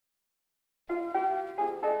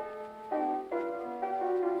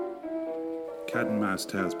Cat and Mouse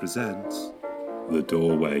Tales presents The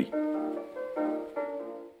Doorway.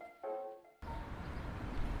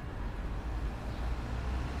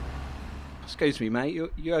 Excuse me, mate.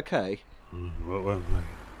 You okay?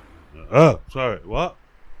 Oh, sorry. What?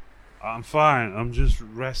 I'm fine. I'm just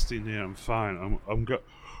resting here. I'm fine. I'm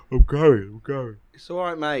going. It's all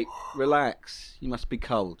right, mate. Relax. You must be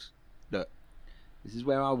cold. Look, this is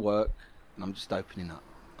where I work, and I'm just opening up.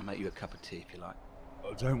 I'll make you a cup of tea if you like.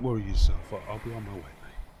 Oh, don't worry yourself. I'll be on my way,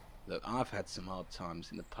 mate. Look, I've had some hard times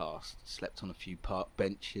in the past. Slept on a few park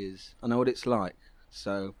benches. I know what it's like.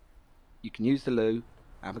 So, you can use the loo,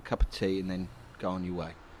 have a cup of tea, and then go on your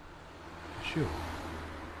way. Sure.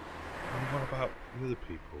 And what about the other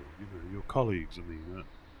people? You know, your colleagues. I mean, I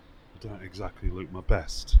don't exactly look my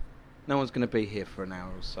best. No one's going to be here for an hour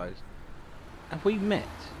or so. Have we met?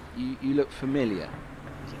 You look familiar.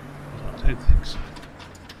 I don't think so.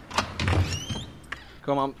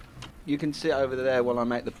 Come on, you can sit over there while I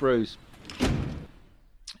make the brews.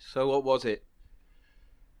 So what was it?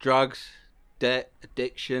 Drugs, debt,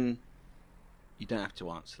 addiction? You don't have to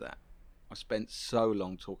answer that. I spent so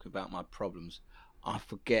long talking about my problems, I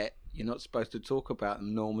forget you're not supposed to talk about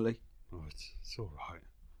them normally. Oh, it's all right.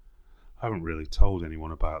 I haven't really told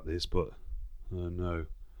anyone about this, but no,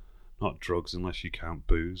 not drugs unless you count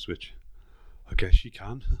booze, which I guess you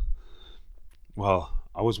can. Well,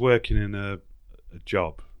 I was working in a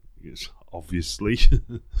job, yes, obviously,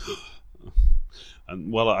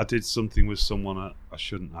 and well, I did something with someone I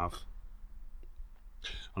shouldn't have,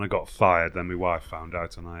 and I got fired. Then my wife found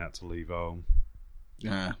out, and I had to leave home.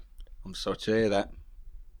 Yeah, I'm sorry to hear that.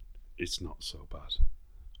 It's not so bad.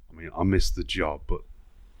 I mean, I missed the job, but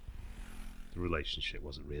the relationship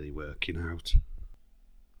wasn't really working out.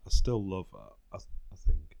 I still love her, I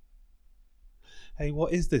think. Hey,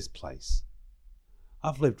 what is this place?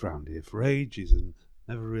 I've lived round here for ages and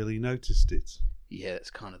never really noticed it. Yeah, that's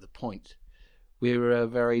kind of the point. We're a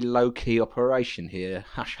very low-key operation here,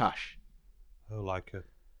 hush-hush. Oh, like a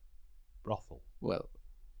brothel? Well,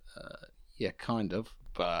 yeah, kind of,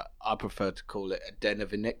 but I prefer to call it a den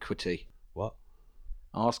of iniquity. What?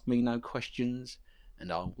 Ask me no questions,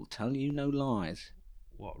 and I will tell you no lies.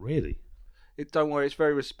 What, really? Don't worry, it's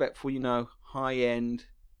very respectful, you know, high-end.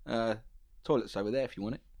 Toilet's over there if you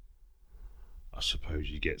want it. I suppose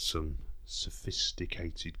you get some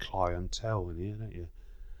sophisticated clientele in here, don't you?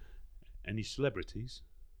 Any celebrities?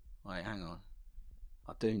 Wait, hang on.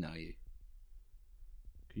 I do know you.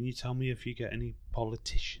 Can you tell me if you get any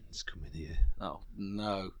politicians coming here? Oh,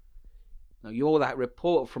 no. No, you're that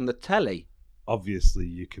reporter from the telly. Obviously,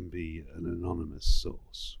 you can be an anonymous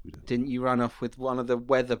source. Didn't you run off with one of the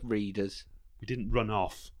weather readers? We didn't run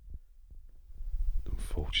off.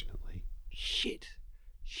 Unfortunately.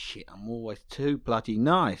 Shit, I'm always too bloody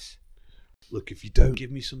nice. Look, if you don't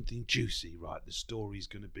give me something juicy, right, the story's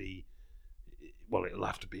going to be... Well, it'll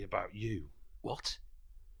have to be about you. What?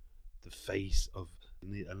 The face of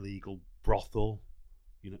the illegal brothel.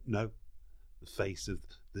 You know, no. The face of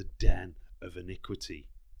the den of iniquity.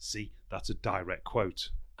 See, that's a direct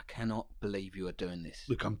quote. I cannot believe you are doing this.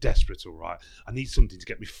 Look, I'm desperate, all right? I need something to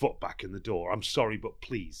get my foot back in the door. I'm sorry, but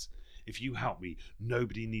please, if you help me,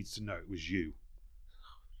 nobody needs to know it was you.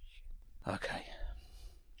 Okay.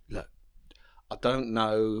 Look, I don't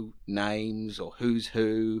know names or who's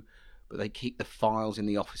who, but they keep the files in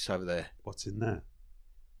the office over there. What's in there?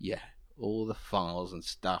 Yeah, all the files and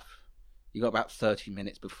stuff. You got about 30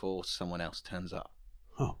 minutes before someone else turns up.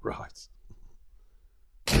 Oh, right.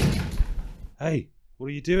 Hey, what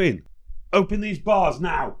are you doing? Open these bars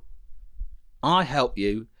now! I help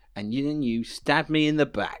you, and you stab me in the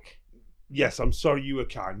back. Yes, I'm sorry you were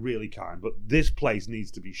kind, really kind, but this place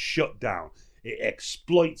needs to be shut down. It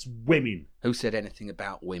exploits women. Who said anything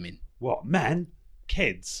about women? What, men?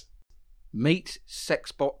 Kids? Meet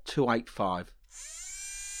Sexbot 285.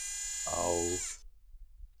 Oh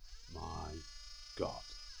my God.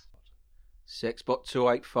 Sexbot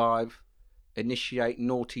 285. Initiate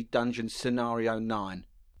Naughty Dungeon Scenario 9.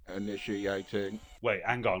 Initiating. Wait,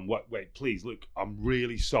 hang on. Wait, please, look, I'm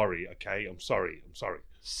really sorry, okay? I'm sorry.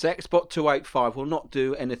 Sexbot 285 will not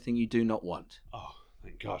do anything you do not want. Oh,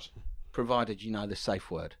 thank God. Provided you know the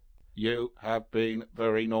safe word. You have been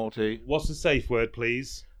very naughty. What's the safe word,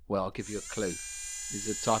 please? Well, I'll give you a clue. It's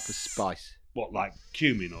a type of spice. What, like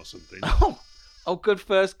cumin or something? Oh, good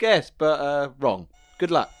first guess, but wrong.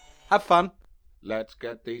 Good luck. Have fun. Let's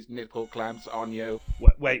get these nipple clamps on you.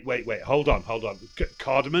 Wait. Hold on.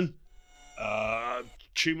 Cardamom?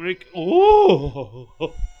 Turmeric?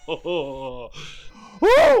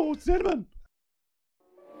 Oh, cinnamon!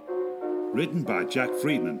 Written by Jack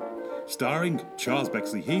Friedman, starring Charles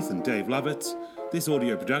Bexley Heath and Dave Lovett, This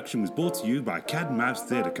audio production was brought to you by Cat and Mouse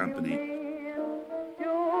Theatre Company.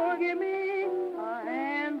 Sure give me a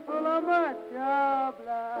handful of much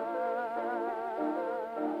obliged.